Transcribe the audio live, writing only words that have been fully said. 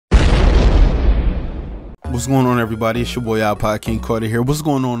What's going on, everybody? It's your boy iPodKingCarter here. What's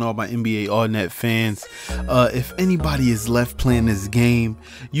going on, all my NBA All Net fans? If anybody is left playing this game,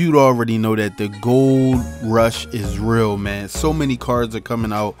 you'd already know that the gold rush is real, man. So many cards are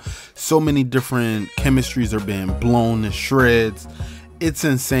coming out. So many different chemistries are being blown to shreds. It's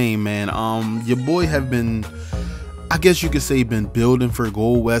insane, man. Your boy have been, I guess you could say, been building for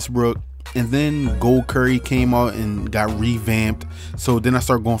gold Westbrook. And then Gold Curry came out and got revamped. So then I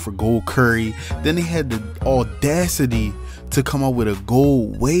started going for Gold Curry. Then they had the audacity to come out with a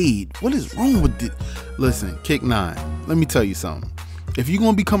Gold Wade. What is wrong with it? Listen, Kick 9, let me tell you something. If you're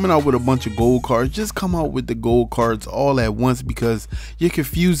going to be coming out with a bunch of gold cards, just come out with the gold cards all at once, because you're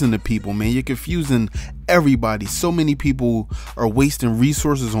confusing the people, man. You're confusing everybody. So many people are wasting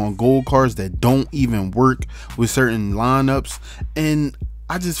resources on gold cards that don't even work with certain lineups. And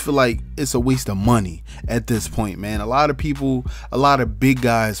I just feel like it's a waste of money at this point, man. A lot of people, a lot of big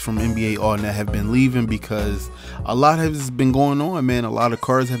guys from NBA All Net have been leaving because a lot has been going on, man. A lot of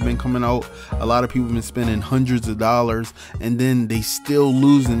cards have been coming out. A lot of people have been spending hundreds of dollars, and then they still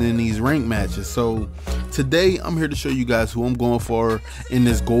losing in these rank matches. So today I'm here to show you guys who I'm going for in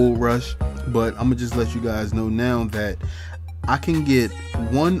this gold rush. But I'm gonna just let you guys know now that I can get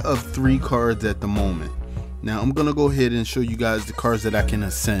one of 3 cards at the moment. Now I'm gonna go ahead and show you guys the cards that I can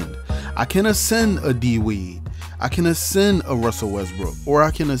ascend. I can ascend a D Wade, I can ascend a Russell Westbrook, or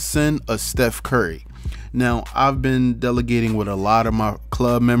I can ascend a Steph Curry. Now I've been delegating with a lot of my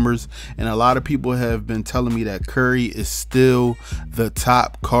club members, and a lot of people have been telling me that Curry is still the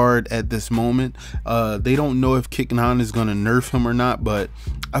top card at this moment. They don't know if Kick 9 is gonna nerf him or not, but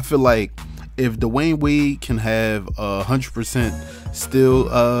I feel like if Dwayne Wade can have 100%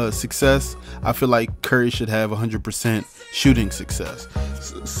 still success, I feel like Curry should have 100% shooting success.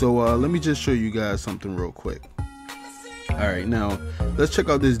 So let me just show you guys something real quick. All right, now let's check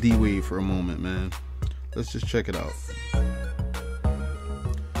out this D Wade for a moment, man. Let's just check it out.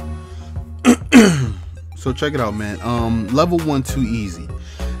 So check it out, man. Level 1 too easy.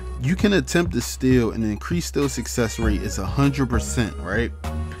 You can attempt to steal, and the increased steal success rate is 100%, right?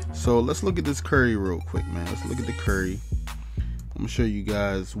 So let's look at this Curry real quick, man. Let's look at the Curry. I'm gonna show you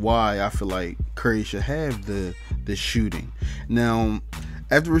guys why I feel like Curry should have the shooting. Now,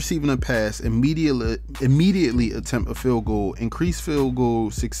 after receiving a pass, immediately attempt a field goal. Increased field goal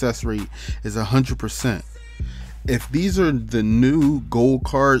success rate is 100%. If these are the new gold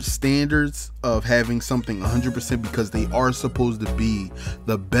card standards of having something 100%, because they are supposed to be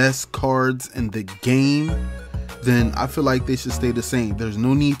the best cards in the game, then I feel like they should stay the same. There's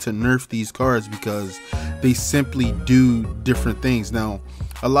no need to nerf these cards because they simply do different things. Now,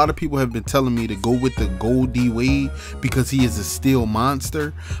 a lot of people have been telling me to go with the gold D Wade because he is a steal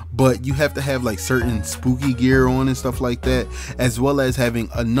monster, but you have to have like certain spooky gear on and stuff like that, as well as having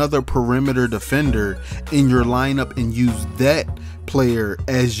another perimeter defender in your lineup and use that player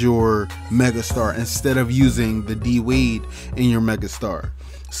as your megastar instead of using the D Wade in your megastar.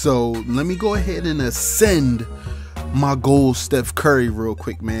 So let me go ahead and ascend my gold Steph Curry real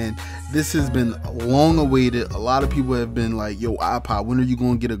quick, man. This has been long awaited. A lot of people have been like, yo, iPod, when are you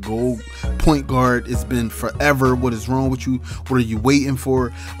going to get a gold point guard? It's been forever. What is wrong with you? What are you waiting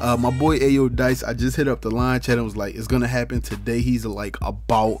for? My boy Ayo Dice, I just hit up the line chat and was like, it's going to happen today. He's like,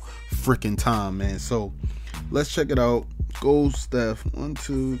 about freaking time, man. So let's check it out. Gold Steph. 1,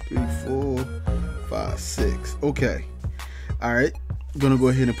 2, 3, 4, 5, 6. Okay. All right. Gonna go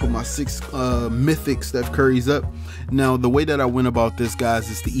ahead and put my 6 mythic Steph Currys up. Now, the way that I went about this, guys,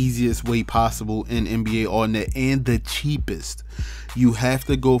 is the easiest way possible in NBA All Net and the cheapest. You have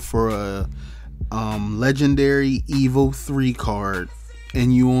to go for a legendary Evo 3 card,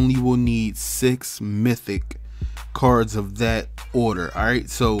 and you only will need 6 mythic cards of that order. All right,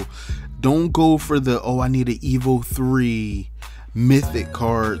 so don't go for the, oh, I need an Evo 3 mythic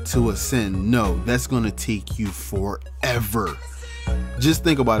card to ascend. No, that's gonna take you forever. Just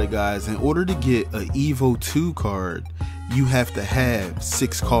think about it, guys. In order to get an Evo 2 card, you have to have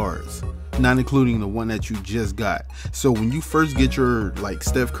 6 cards, not including the one that you just got. So when you first get your like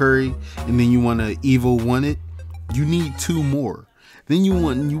Steph Curry and then you want to Evo 1 it, you need 2 more. Then you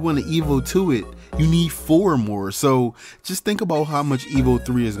want to Evo 2 it, you need 4 more. So just think about how much Evo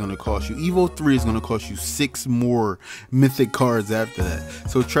 3 is going to cost you. Evo 3 is going to cost you 6 more mythic cards after that.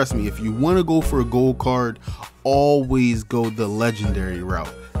 So trust me, if you want to go for a gold card, always go the legendary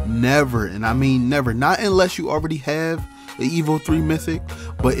route. Never, and I mean never, not unless you already have the Evo 3 mythic,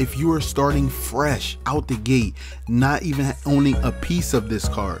 but if you are starting fresh out the gate, not even owning a piece of this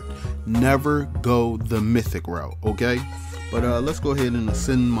card, never go the mythic route, okay? But let's go ahead and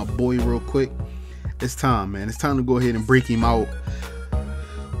ascend my boy real quick. It's time, man. It's time to go ahead and break him out.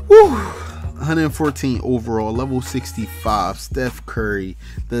 Woo! 114 overall, level 65, Steph Curry.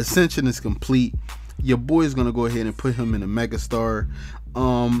 The ascension is complete. Your boy is gonna go ahead and put him in a megastar.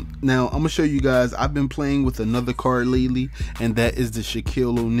 Now I'm gonna show you guys, I've been playing with another card lately, and that is the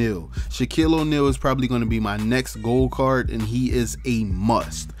Shaquille O'Neal. Shaquille O'Neal is probably gonna be my next gold card, and he is a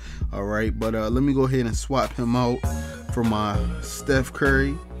must. All right, but let me go ahead and swap him out for my Steph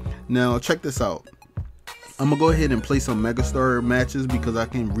Curry. Now check this out. I'm gonna go ahead and play some megastar matches because I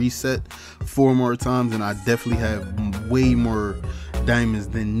can reset 4 more times, and I definitely have way more diamonds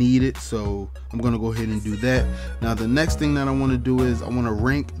than needed, so I'm gonna go ahead and do that. Now the next thing that I want to do is I want to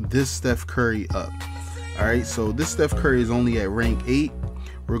rank this Steph Curry up. All right, so this Steph Curry is only at rank 8.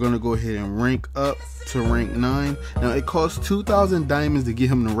 We're gonna go ahead and rank up to rank 9. Now it costs 2,000 diamonds to get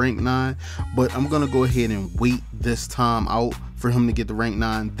him to rank 9, but I'm gonna go ahead and wait this time out for him to get to rank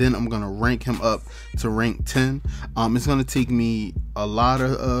 9. Then I'm gonna rank him up to rank 10. It's gonna take me a lot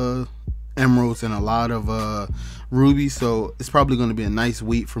of emeralds and a lot of rubies, so it's probably gonna be a nice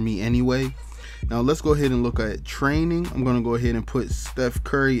wait for me anyway. Now let's go ahead and look at training. I'm gonna go ahead and put Steph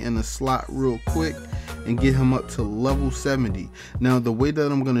Curry in the slot real quick and get him up to level 70. Now the way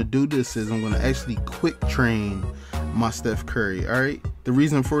that I'm gonna do this is I'm gonna actually quick train my Steph Curry. All right, the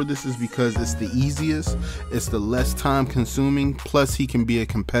reason for this is because it's the easiest, it's the less time consuming, plus he can be a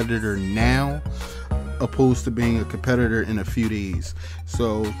competitor now opposed to being a competitor in a few days.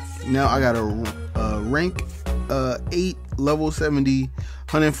 So now I got a rank 8, level 70,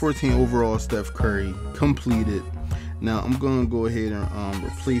 114 overall Steph Curry completed. Now I'm gonna go ahead and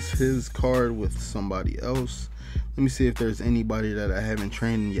replace his card with somebody else. Let me see if there's anybody that I haven't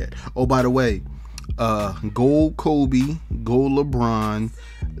trained yet. Oh, by the way, gold Kobe, gold LeBron,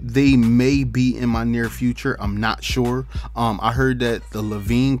 they may be in my near future. I'm not sure. I heard that the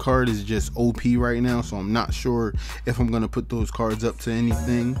Levine card is just OP right now, so I'm not sure if I'm gonna put those cards up to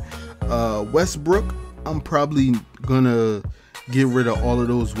anything. Westbrook, I'm probably gonna get rid of all of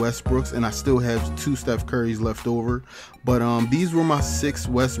those Westbrooks, and I still have 2 Steph Currys left over. But these were my 6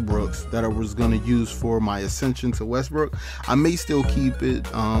 Westbrooks that I was going to use for my ascension to Westbrook. I may still keep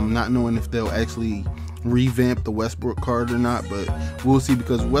it, not knowing if they'll actually revamp the Westbrook card or not, but we'll see,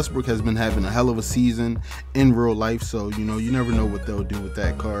 because Westbrook has been having a hell of a season in real life, so you know, you never know what they'll do with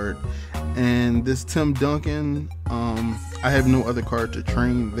that card. And this Tim Duncan, I have no other card to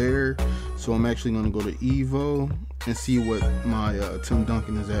train there, so I'm actually going to go to Evo and see what my Tim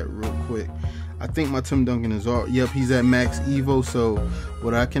Duncan is at real quick. I think my Tim Duncan is all, yep, he's at max Evo. So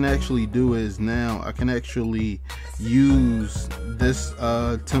what I can actually do is now I can actually use this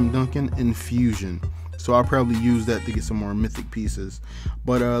Tim Duncan in Fusion. So I'll probably use that to get some more mythic pieces.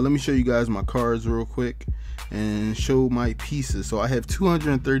 But let me show you guys my cards real quick and show my pieces. So I have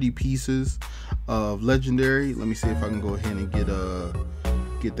 230 pieces of legendary. Let me see if I can go ahead and get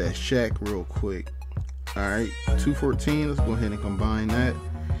that Shaq real quick. Alright, 214. Let's go ahead and combine that.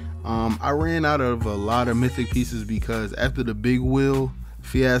 I ran out of a lot of mythic pieces because after the big wheel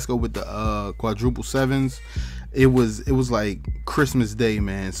fiasco with the quadruple 7s, it was like Christmas Day,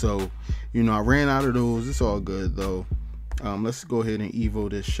 man. So you know, I ran out of those. It's all good though. Let's go ahead and Evo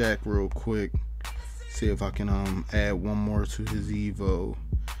this Shaq real quick. See if I can add one more to his Evo.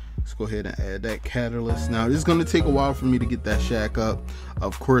 Let's go ahead and add that catalyst. Now this is going to take a while for me to get that Shaq up,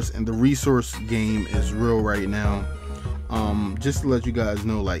 of course, and the resource game is real right now. Just to let you guys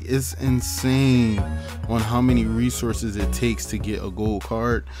know, like, it's insane on how many resources it takes to get a gold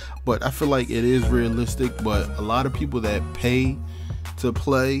card, but I feel like it is realistic. But a lot of people that pay to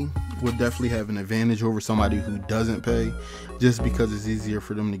play would definitely have an advantage over somebody who doesn't pay, just because it's easier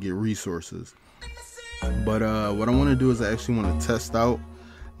for them to get resources. But what I want to do is I actually want to test out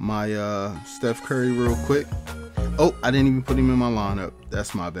my Steph Curry real quick. Oh, I didn't even put him in my lineup.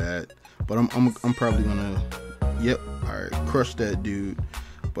 That's my bad. But I'm probably gonna, yep, all right, crush that dude.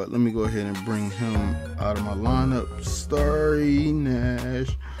 But let me go ahead and bring him out of my lineup. Starry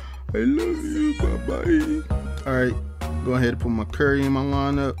Nash, I love you, bye-bye. All right, go ahead and put my Curry in my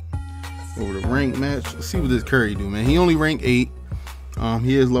lineup. Over the rank match. Let's see what this Curry do, man. He only ranked 8.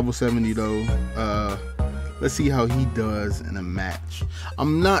 He is level 70 though. Let's see how he does in a match.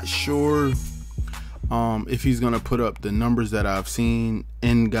 I'm not sure if he's gonna put up the numbers that I've seen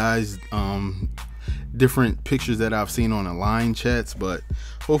in guys different pictures that I've seen on the line chats, but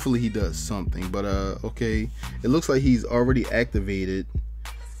hopefully he does something. But okay, it looks like he's already activated,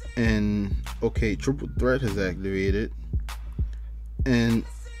 and okay, triple threat has activated, and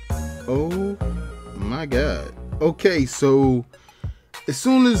oh my god, okay, so as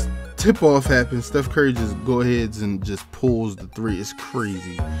soon as tip off happens, Steph Curry just go ahead and just pulls the 3. It's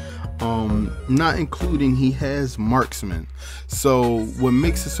crazy. not including he has marksman. So what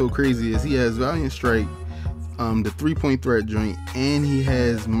makes it so crazy is he has Valiant Strike, the 3-point threat joint, and he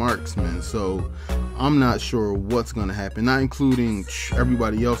has marksman. So I'm not sure what's gonna happen, not including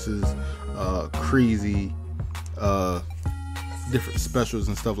everybody else's crazy different specials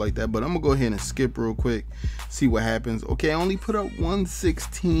and stuff like that. But I'm gonna go ahead and skip real quick, see what happens. Okay, I only put up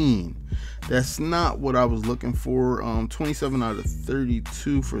 116. That's not what I was looking for. 27 out of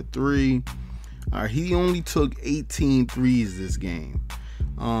 32 for 3. All right, he only took 18 threes this game.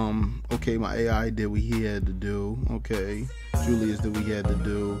 Okay, my AI did what he had to do. Okay, Julius did what he had to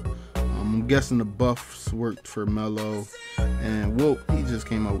do. I'm guessing the buffs worked for Melo, and Wilt, he just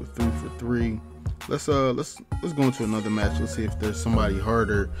came out with 3 for 3. Let's go into another match. Let's see if there's somebody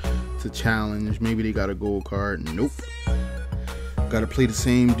harder to challenge. Maybe they got a gold card. Nope. Got to play the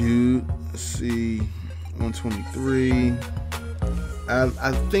same dude. Let's see, 123.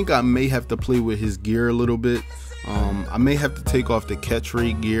 I think I may have to play with his gear a little bit. I may have to take off the catch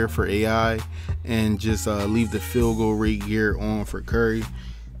rate gear for AI and just leave the field goal rate gear on for Curry,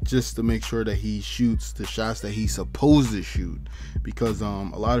 just to make sure that he shoots the shots that he's supposed to shoot, because a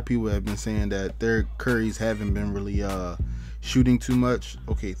lot of people have been saying that their Currys haven't been really shooting too much.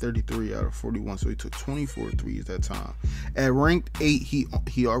 Okay, 33 out of 41, so he took 24 threes that time. At ranked 8,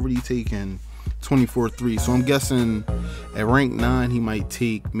 he already taken 24 threes, so I'm guessing at rank 9 he might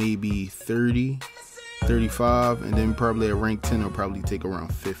take maybe 30, 35, and then probably at rank 10 he'll probably take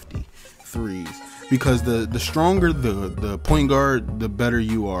around 50 threes, because the stronger the point guard, the better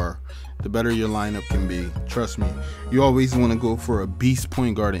you are, the better your lineup can be. Trust me, you always want to go for a beast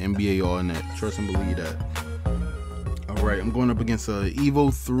point guard in NBA All Net. Trust and believe that. Alright, I'm going up against a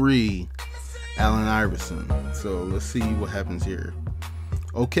Evo 3 Allen Iverson, so let's see what happens here.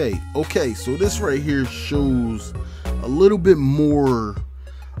 Okay, so this right here shows a little bit more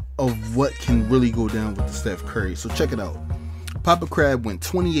of what can really go down with the Steph Curry. So check it out. Papa Crab went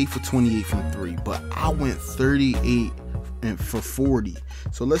 28 for 28 from 3, but I went 38 for 40.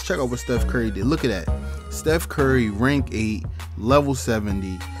 So let's check out what Steph Curry did. Look at that. Steph Curry, rank 8, level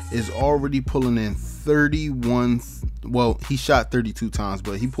 70, is already pulling in 31. Well, he shot 32 times,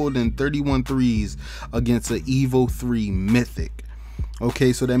 but he pulled in 31 threes against an Evo 3 Mythic.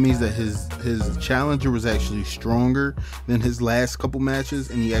 Okay, so that means that his challenger was actually stronger than his last couple matches,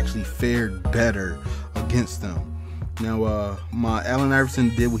 and he actually fared better against them. Now, my Allen Iverson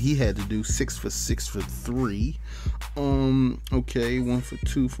did what he had to do, 6 for 6 for 3. Okay, 1 for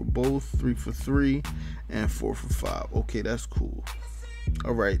 2 for both, 3 for 3, and 4 for 5. Okay, that's cool.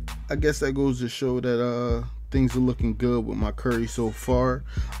 All right, I guess that goes to show that things are looking good with my Curry so far.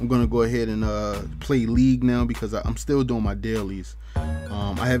 I'm gonna go ahead and play League now, because I'm still doing my dailies.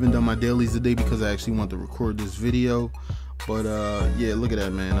 I haven't done my dailies today because I actually want to record this video, but yeah, look at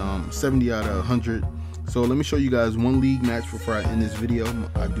that, man. 70 out of 100. So let me show you guys one league match before I end this video.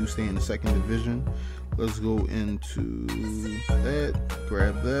 I do stay in the 2nd division. Let's go into that,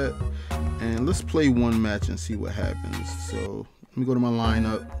 grab that, and let's play one match and see what happens. So let me go to my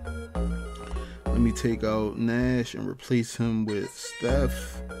lineup. Let me take out Nash and replace him with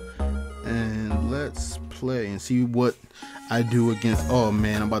Steph, and let's play and see what I do against. Oh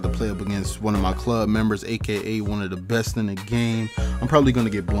man, I'm about to play up against one of my club members, aka one of the best in the game. I'm probably gonna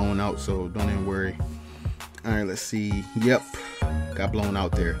get blown out, so don't even worry. All right, let's see. Yep, got blown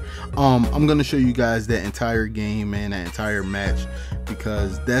out there. I'm gonna show you guys that entire game, man, that entire match,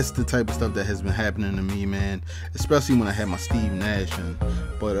 because that's the type of stuff that has been happening to me, man, especially when I had my Steve Nash in.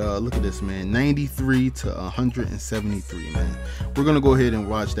 But look at this, man, 93 to 173, man. We're gonna go ahead and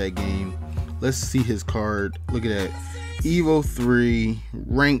watch that game. Let's see his card. Look at that, Evo 3,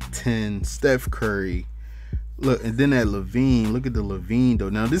 rank 10, Steph Curry. Look, and then that Levine. Look at the Levine though.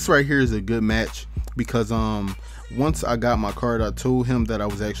 Now this right here is a good match, because once I got my card, I told him that I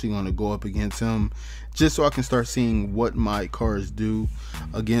was actually going to go up against him, just so I can start seeing what my cards do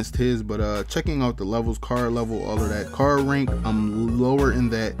against his. But checking out the levels, card level, all of that, card rank, I'm lower in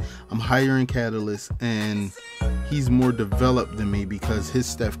that. I'm higher in Catalyst, and he's more developed than me because his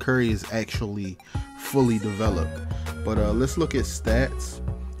Steph Curry is actually fully developed. But let's look at stats.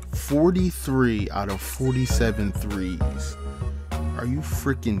 43 out of 47 threes. Are you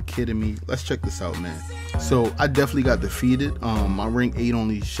freaking kidding me? Let's check this out, man. So I definitely got defeated. My rank 8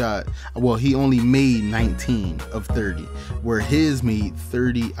 only shot, well, he only made 19 of 30, where his made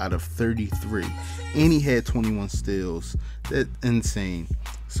 30 out of 33, and he had 21 steals. That's insane.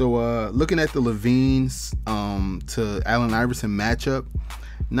 So looking at the Levine's to Allen Iverson matchup,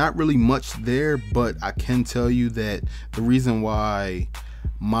 not really much there, but I can tell you that the reason why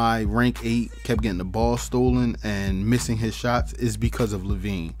my rank 8 kept getting the ball stolen and missing his shots is because of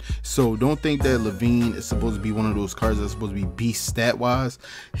Levine. So don't think that Levine is supposed to be one of those cards that's supposed to be beast stat wise.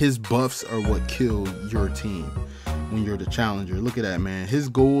 His buffs are what kill your team when you're the challenger. Look at that, man. His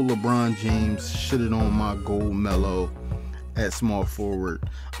gold LeBron James shitted on my gold Melo at small forward.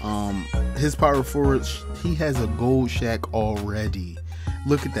 His power forward, he has a gold Shaq already.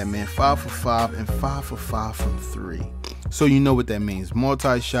 Look at that, man. 5 for 5 and 5 for 5 from 3. So you know what that means.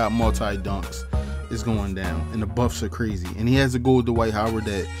 Multi-shot, multi-dunks is going down. And the buffs are crazy. And he has a gold Dwight Howard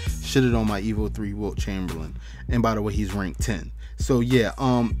that shitted on my Evo 3 Wilt Chamberlain. And by the way, he's ranked 10. So yeah,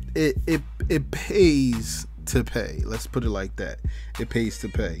 it pays to pay. Let's put it like that. It pays to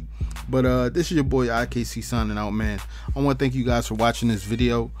pay. But this is your boy IKC signing out, man. I want to thank you guys for watching this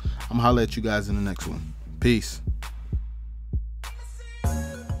video. I'm gonna holler at you guys in the next one. Peace.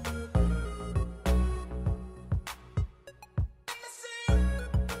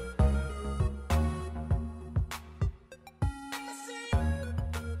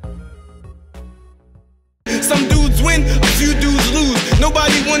 Some dudes win, a few dudes lose.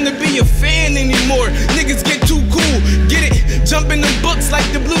 Nobody wanna be a fan anymore. Niggas get too cool, get it? Jump in them books like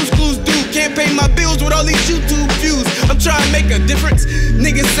the Blues Clues do. Can't pay my bills with all these YouTube views. I'm trying to make a difference.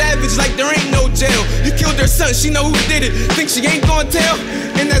 Niggas savage like there ain't no jail. You killed her son, she know who did it. Think she ain't gonna tell?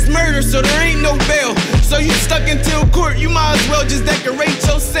 And that's murder, so there ain't no bail. So you stuck until court, you might as well just decorate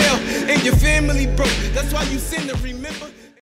your cell. And your family broke, that's why you sin to remember.